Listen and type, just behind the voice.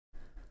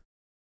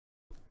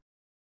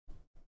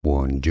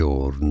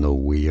Buongiorno,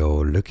 we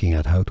are looking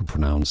at how to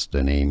pronounce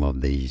the name of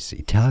this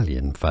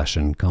Italian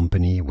fashion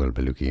company. We'll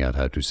be looking at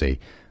how to say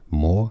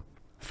more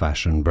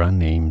fashion brand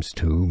names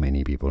too.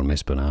 Many people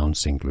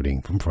mispronounce,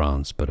 including from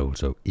France, but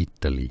also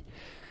Italy.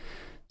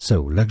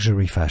 So,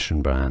 luxury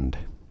fashion brand.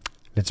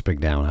 Let's break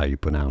down how you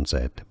pronounce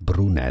it.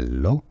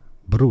 Brunello.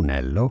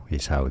 Brunello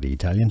is how the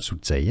Italians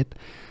would say it.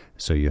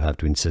 So you have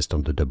to insist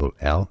on the double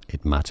L.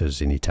 It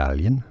matters in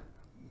Italian.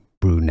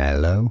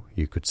 Brunello,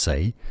 you could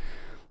say.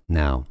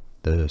 Now,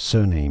 the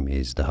surname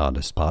is the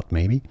hardest part,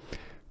 maybe.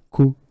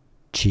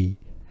 Cucinelli.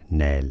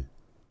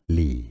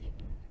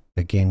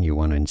 Again, you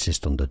want to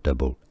insist on the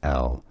double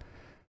L.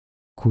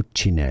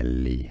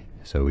 Cucinelli.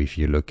 So if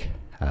you look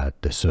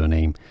at the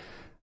surname,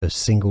 a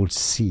single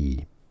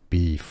C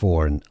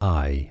before an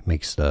I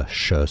makes the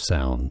sh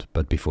sound,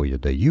 but before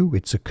the U,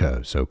 it's a k.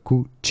 So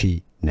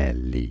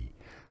Cucinelli.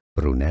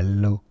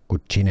 Brunello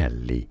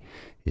Cucinelli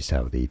is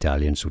how the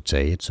Italians would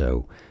say it.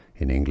 So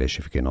in English,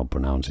 if you cannot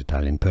pronounce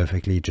Italian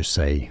perfectly, just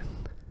say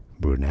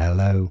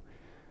Brunello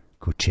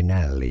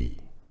Cucinelli.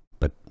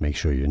 But make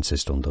sure you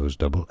insist on those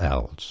double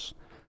L's.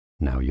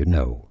 Now you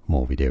know.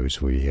 More videos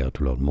for you here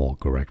to learn more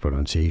correct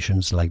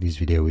pronunciations. Like this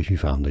video if you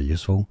found it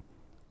useful.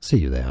 See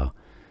you there.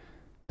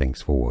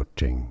 Thanks for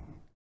watching.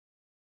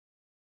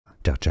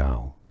 Ciao,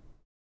 ciao.